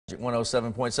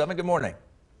107.7. Good morning.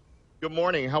 Good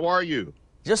morning. How are you?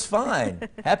 Just fine.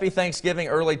 Happy Thanksgiving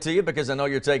early to you because I know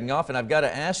you're taking off, and I've got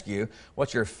to ask you,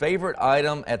 what's your favorite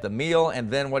item at the meal, and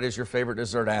then what is your favorite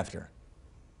dessert after?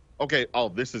 Okay. Oh,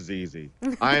 this is easy.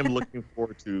 I am looking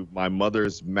forward to my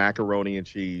mother's macaroni and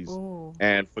cheese. Ooh.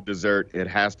 And for dessert, it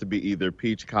has to be either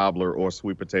peach cobbler or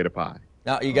sweet potato pie.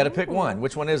 Now, you got to pick one.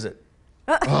 Which one is it?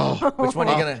 Oh, Which one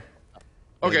are you going to?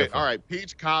 okay. All right.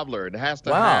 Peach cobbler. It has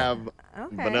to Wow. have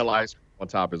Okay. vanilla ice cream on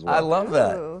top as well. I love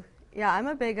that. Ooh. Yeah, I'm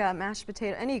a big mashed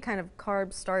potato, any kind of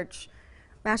carb, starch,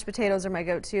 mashed potatoes are my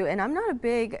go-to, and I'm not a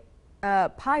big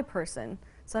pie person,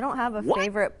 so I don't have a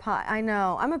favorite pie. I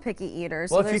know, I'm a picky eater,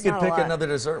 so Well, if you there's could not a pick lot. another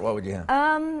dessert, what would you have?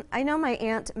 I know my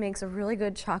aunt makes a really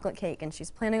good chocolate cake, and she's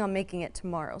planning on making it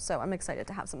tomorrow, so I'm excited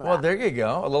to have some of Well, that. there you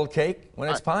go. A little cake when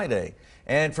it's pie day.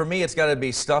 And for me, it's got to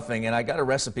be stuffing. And I got a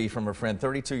recipe from a friend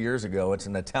 32 years ago. It's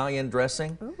an Italian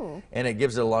dressing. Ooh. And it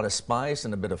gives it a lot of spice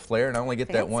and a bit of flair. And I only get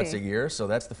that once a Fancy. year, so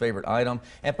that's the favorite item.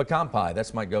 And pecan pie,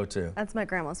 that's my go-to. That's my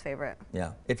grandma's favorite.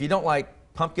 Yeah. If you don't like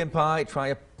pumpkin pie, try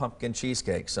a pumpkin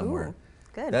cheesecake somewhere. Ooh,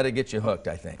 good. That'll get you hooked,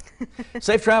 I think.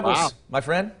 Safe travels, Wow. my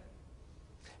friend.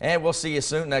 And we'll see you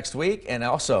soon next week. And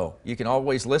also, you can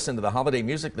always listen to the holiday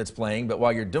music that's playing. But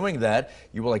while you're doing that,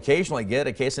 you will occasionally get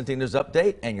a KSNT News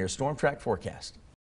update and your storm track forecast.